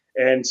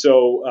 And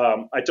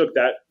so I took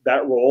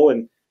that role,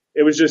 and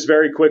it was just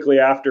very quickly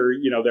after,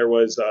 there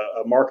was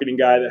a marketing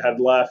guy that had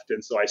left.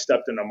 And so I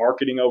stepped into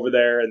marketing over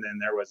there, and then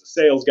there was a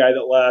sales guy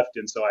that left.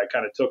 And so I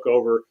kind of took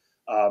over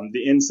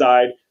the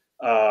inside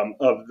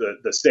of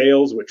the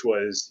sales, which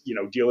was,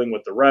 dealing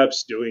with the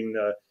reps, doing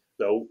the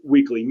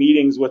weekly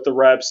meetings with the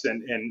reps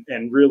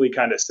and really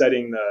kind of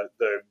setting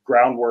the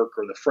groundwork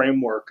or the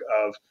framework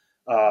of,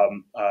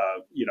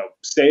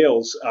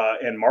 sales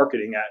and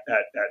marketing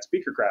at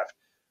Speakercraft.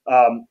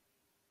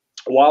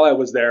 While I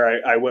was there,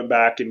 I went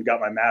back and got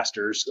my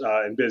master's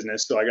in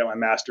business. So I got my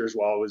master's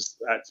while I was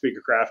at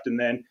Speakercraft. And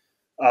then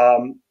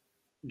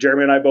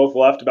Jeremy and I both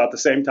left about the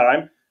same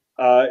time.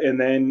 And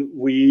then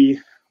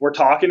we were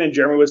talking, and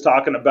Jeremy was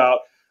talking about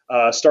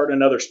starting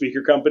another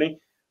speaker company.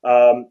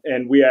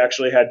 And we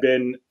actually had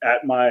been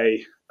at my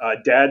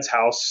dad's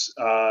house,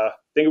 I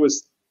think it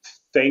was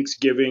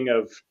Thanksgiving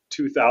of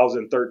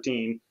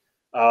 2013.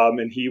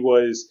 And he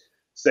was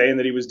saying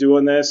that he was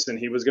doing this and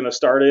he was going to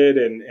start it.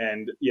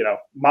 And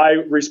my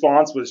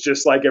response was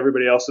just like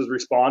everybody else's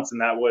response.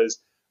 And that was,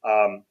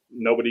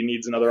 nobody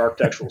needs another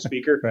architectural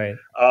speaker. Right.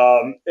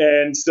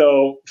 And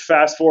so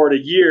fast forward a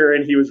year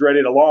and he was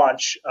ready to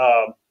launch.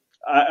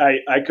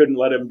 I couldn't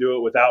let him do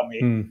it without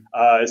me.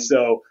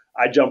 So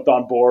I jumped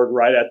on board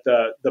right at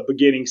the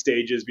beginning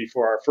stages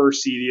before our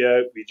first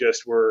CEDIA. We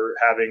just were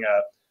having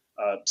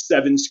a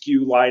 7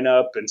 SKU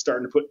lineup and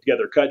starting to put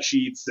together cut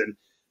sheets. And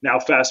now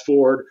fast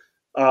forward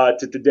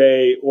to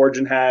today,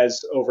 Origin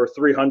has over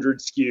 300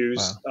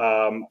 SKUs.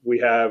 Wow. We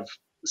have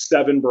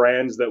 7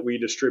 brands that we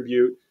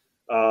distribute,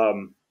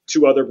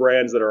 2 other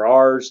brands that are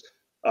ours,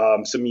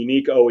 some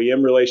unique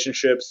OEM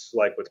relationships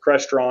like with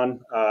Crestron,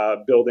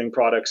 building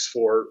products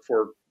for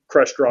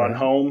Crestron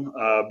Home,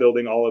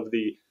 building all of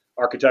the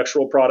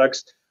architectural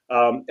products.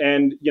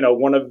 And,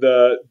 one of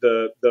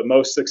the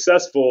most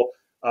successful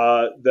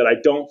that I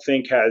don't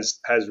think has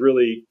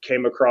really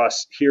came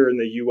across here in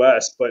the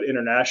U.S., but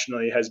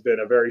internationally has been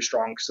a very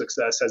strong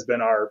success, has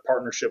been our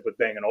partnership with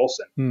Bang &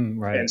 Olufsen.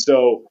 Right. And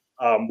so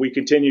we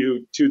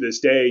continue to this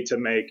day to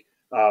make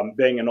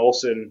Bang &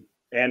 Olufsen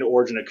and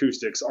Origin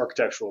Acoustics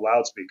architectural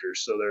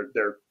loudspeakers. So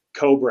they're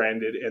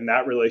co-branded, and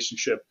that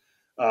relationship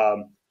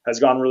has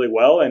gone really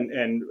well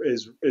and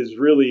is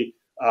really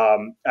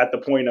at the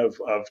point of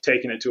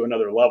taking it to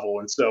another level.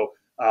 And so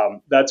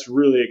that's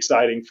really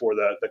exciting for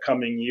the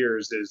coming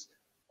years, is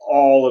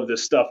all of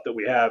this stuff that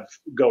we have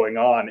going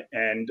on.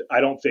 And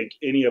I don't think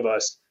any of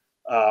us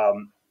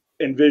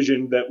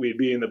envisioned that we'd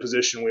be in the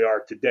position we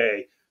are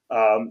today.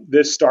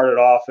 This started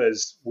off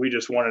as we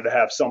just wanted to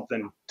have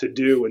something to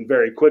do, and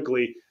very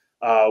quickly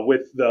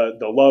with the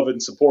love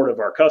and support of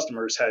our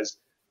customers has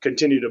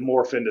continued to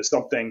morph into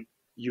something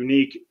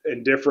unique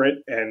and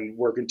different. And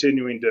we're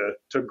continuing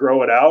to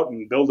grow it out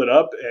and build it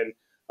up,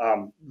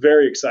 and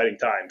very exciting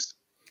times.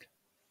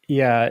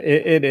 Yeah,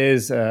 it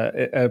is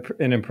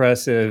an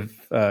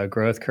impressive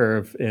growth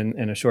curve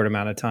in a short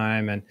amount of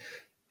time, and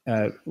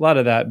a lot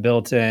of that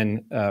built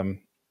in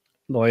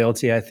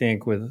loyalty, I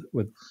think, with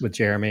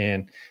Jeremy,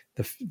 and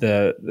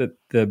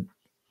the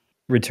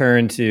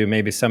return to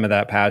maybe some of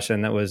that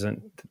passion that was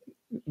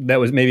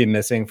maybe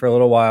missing for a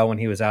little while when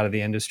he was out of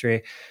the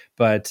industry.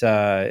 But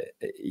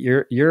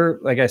you're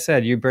like I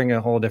said, you bring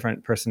a whole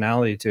different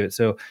personality to it.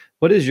 So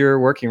what is your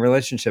working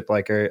relationship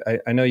like?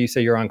 I know you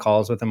say you're on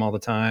calls with him all the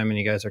time, and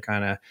you guys are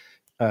kind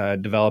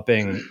of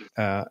developing,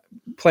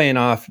 playing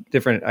off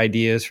different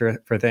ideas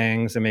for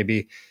things. And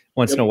maybe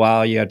once in a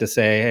while you have to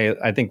say, hey,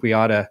 I think we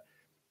ought to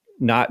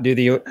not do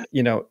the,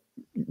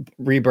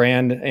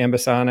 rebrand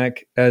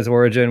Ambisonic as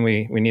Origin.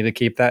 We need to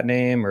keep that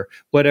name, or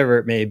whatever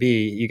it may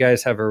be. You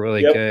guys have a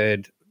really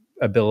good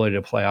ability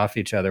to play off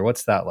each other.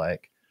 What's that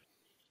like?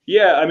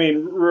 Yeah, I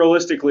mean,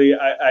 realistically,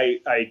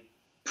 I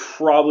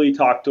probably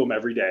talk to him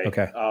every day.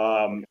 Okay.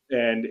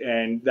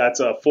 And that's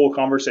a full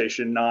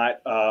conversation, not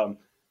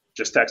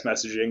just text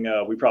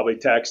messaging. We probably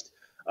text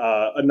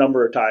a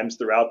number of times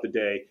throughout the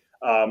day.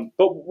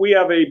 But we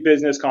have a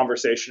business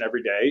conversation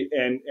every day,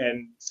 and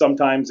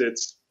sometimes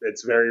it's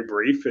very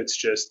brief. It's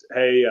just,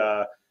 hey,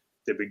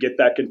 did we get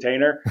that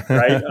container?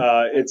 Right?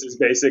 It's as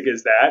basic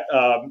as that.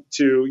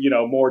 To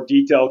more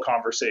detailed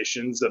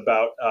conversations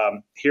about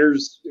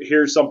here's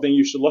something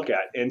you should look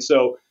at. And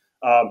so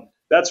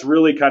that's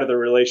really kind of the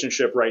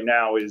relationship right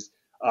now. Is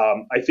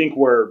I think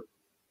we're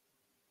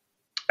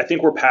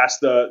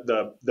past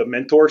the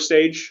mentor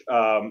stage.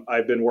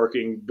 I've been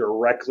working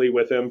directly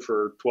with him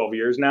for 12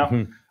 years now.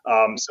 Mm-hmm.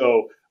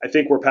 So I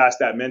think we're past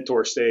that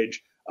mentor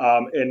stage.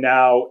 And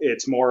now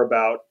it's more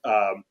about,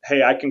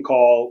 hey, I can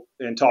call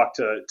and talk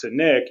to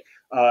Nick,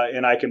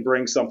 and I can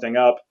bring something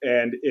up.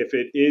 And if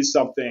it is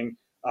something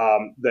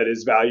that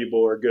is valuable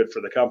or good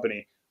for the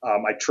company,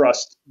 I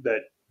trust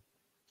that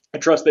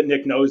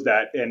Nick knows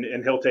that,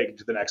 and he'll take it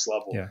to the next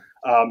level. Yeah.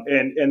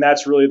 And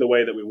that's really the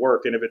way that we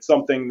work. And if it's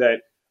something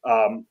that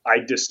I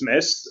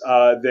dismiss,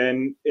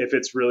 then if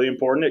it's really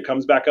important, it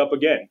comes back up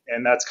again.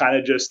 And that's kind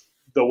of just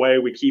the way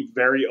we keep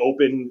very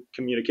open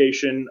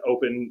communication,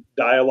 open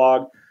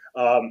dialogue.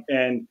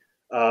 We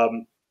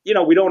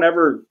don't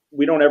ever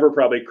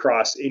probably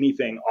cross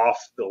anything off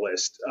the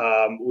list.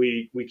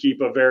 We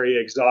keep a very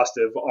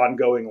exhaustive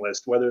ongoing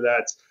list, whether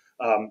that's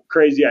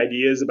crazy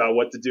ideas about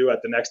what to do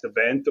at the next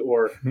event,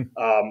 or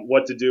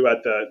what to do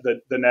at the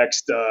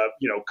next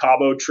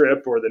Cabo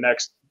trip, or the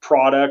next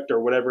product, or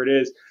whatever it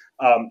is.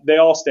 They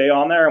all stay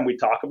on there, and we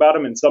talk about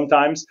them. And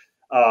sometimes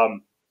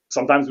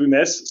we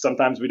miss,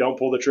 sometimes we don't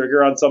pull the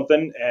trigger on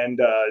something, and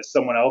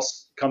someone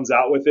else comes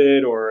out with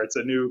it, or it's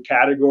a new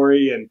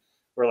category, and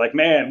we're like,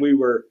 man, we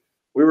were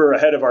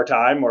ahead of our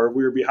time, or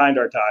we were behind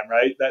our time,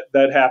 right?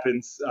 That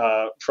happens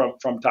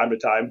from time to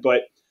time,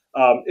 but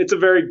it's a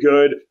very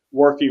good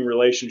working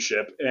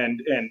relationship.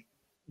 And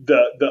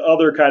the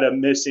other kind of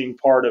missing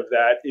part of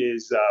that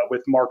is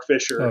with Mark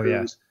Fisher,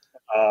 who's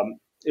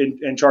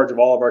in charge of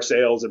all of our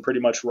sales and pretty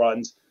much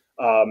runs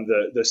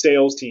the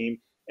sales team,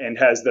 and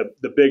has the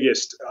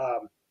biggest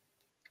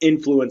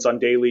influence on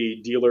daily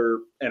dealer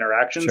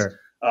interactions. Sure.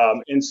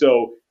 And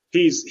so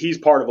he's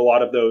part of a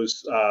lot of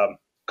those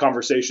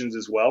conversations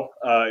as well.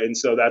 And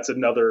so that's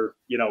another,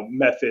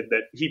 method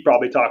that he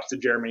probably talks to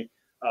Jeremy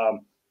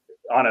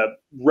on a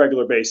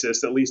regular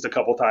basis, at least a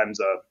couple times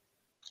a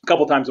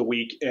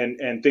week,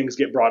 and things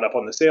get brought up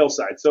on the sales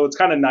side. So it's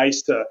kind of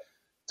nice to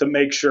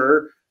make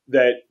sure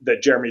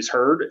that Jeremy's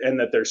heard, and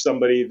that there's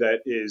somebody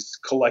that is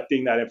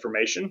collecting that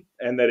information,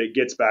 and that it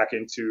gets back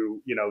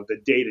into, the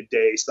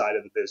day-to-day side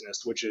of the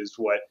business, which is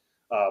what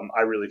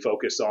I really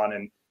focus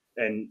on.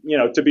 And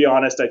to be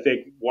honest, I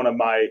think one of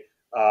my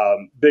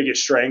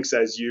biggest strengths,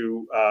 as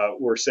you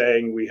were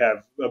saying, we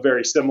have a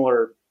very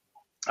similar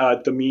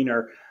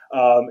demeanor,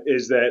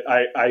 is that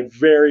I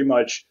very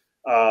much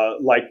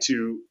like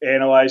to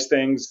analyze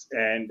things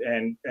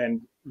and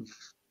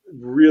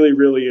really,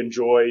 really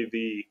enjoy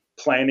the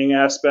planning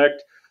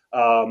aspect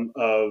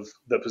of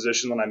the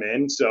position that I'm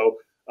in. So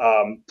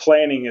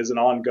planning is an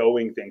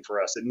ongoing thing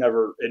for us. It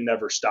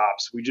never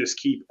stops. We just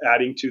keep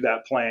adding to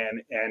that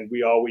plan, and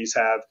we always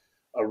have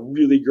a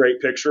really great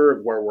picture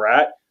of where we're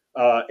at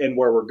and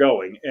where we're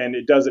going. And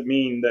it doesn't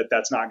mean that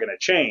that's not going to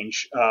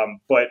change.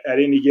 But at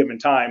any given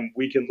time,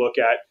 we can look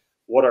at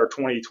what our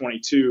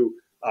 2022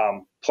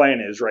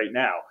 plan is right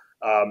now.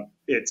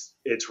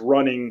 It's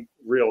running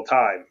real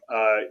time.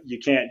 You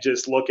can't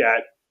just look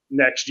at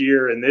next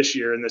year and this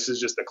year, and this is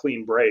just a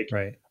clean break.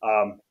 Right.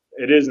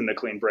 It isn't a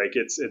clean break.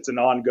 It's an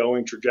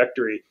ongoing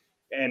trajectory,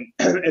 and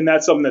and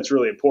that's something that's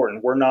really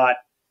important. We're not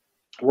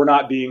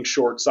being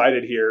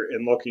short-sighted here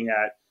and looking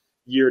at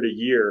year to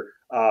year.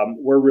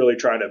 We're really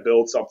trying to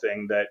build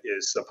something that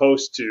is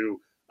supposed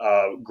to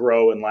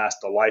grow and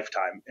last a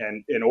lifetime.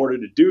 And in order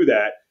to do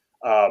that,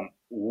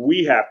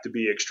 we have to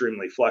be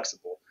extremely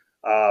flexible.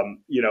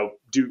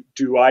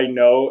 Do I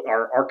know,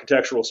 are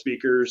architectural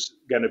speakers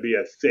going to be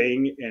a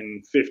thing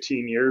in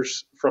 15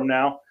 years from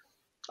now?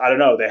 I don't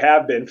know. They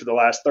have been for the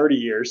last 30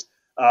 years.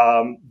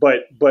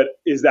 But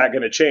is that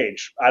going to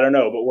change? I don't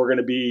know, but we're going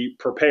to be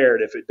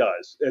prepared if it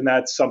does. And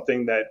that's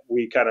something that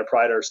we kind of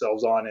pride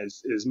ourselves on,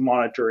 is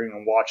monitoring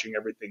and watching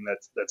everything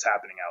that's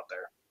happening out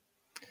there.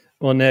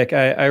 Well, Nick,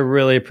 I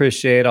really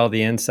appreciate all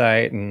the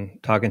insight and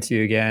talking to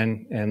you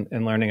again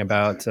and learning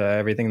about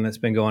everything that's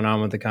been going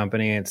on with the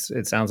company.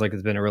 It sounds like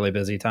it's been a really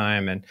busy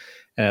time, and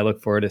I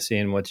look forward to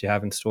seeing what you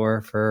have in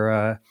store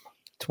for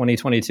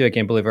 2022. I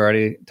can't believe we're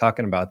already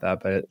talking about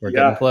that, but we're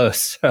getting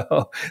close.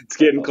 So it's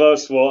getting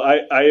close. Well,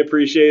 I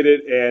appreciate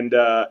it. And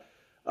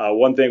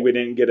one thing we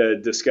didn't get to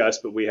discuss,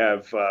 but we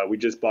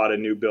just bought a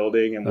new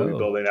building, and we'll be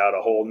building out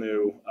a whole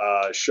new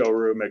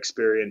showroom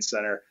experience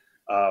center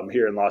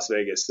here in Las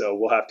Vegas. So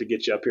we'll have to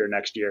get you up here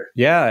next year.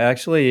 Yeah,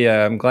 actually,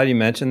 I'm glad you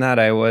mentioned that.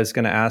 I was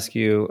going to ask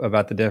you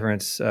about the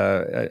difference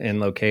in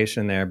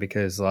location there,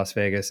 because Las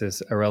Vegas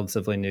is a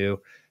relatively new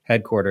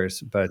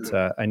headquarters. But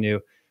I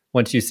knew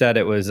once you said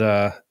it was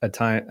a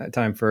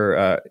time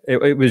for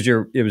it was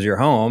your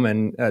home,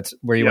 and that's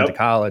where you went to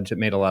college. It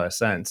made a lot of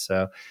sense.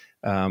 So.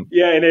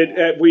 Yeah,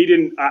 and we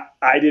didn't.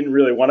 I didn't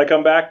really want to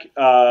come back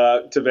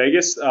to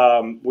Vegas.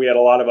 We had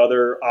a lot of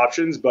other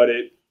options, but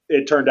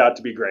it turned out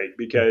to be great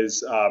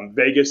because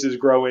Vegas is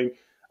growing.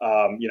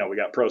 We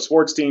got pro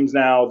sports teams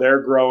now;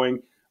 they're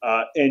growing,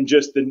 and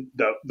just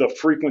the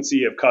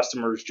frequency of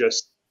customers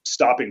just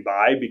stopping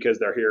by because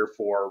they're here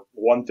for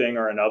one thing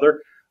or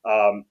another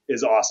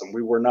is awesome.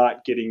 We were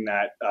not getting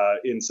that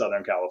in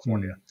Southern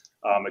California,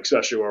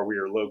 especially where we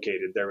were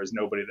located. There was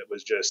nobody that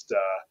was just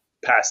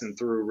passing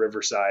through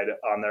Riverside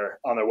on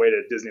their way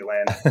to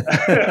Disneyland.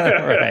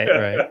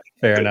 Right.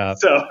 Fair enough.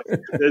 So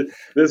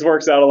this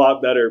works out a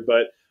lot better,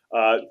 but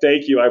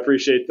thank you. I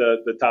appreciate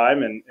the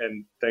time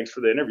and thanks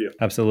for the interview.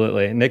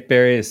 Absolutely. Nick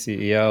Berry is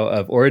CEO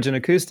of Origin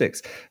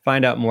Acoustics.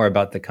 Find out more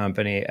about the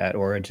company at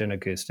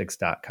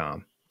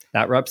originacoustics.com.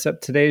 That wraps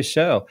up today's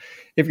show.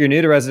 If you're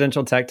new to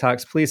Residential Tech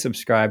Talks, please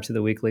subscribe to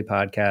the weekly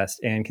podcast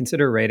and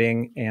consider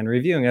rating and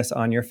reviewing us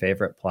on your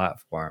favorite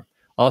platform.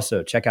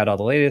 Also, check out all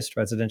the latest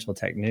residential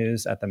tech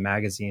news at the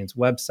magazine's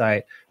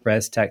website,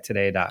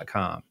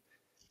 restechtoday.com,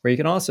 where you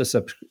can also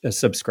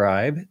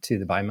subscribe to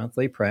the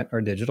bi-monthly print or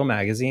digital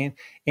magazine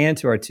and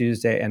to our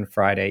Tuesday and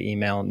Friday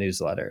email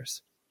newsletters.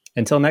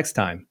 Until next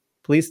time,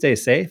 please stay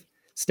safe,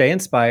 stay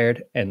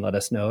inspired, and let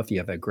us know if you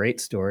have a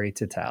great story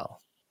to tell.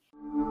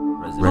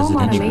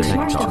 Residential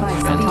Tech Talk.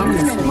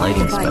 Vendors,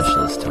 lighting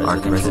specialist,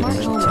 Arc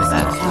Residential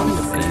Tech.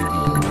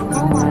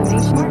 Home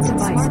automation, smart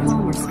device,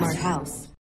 home or smart house.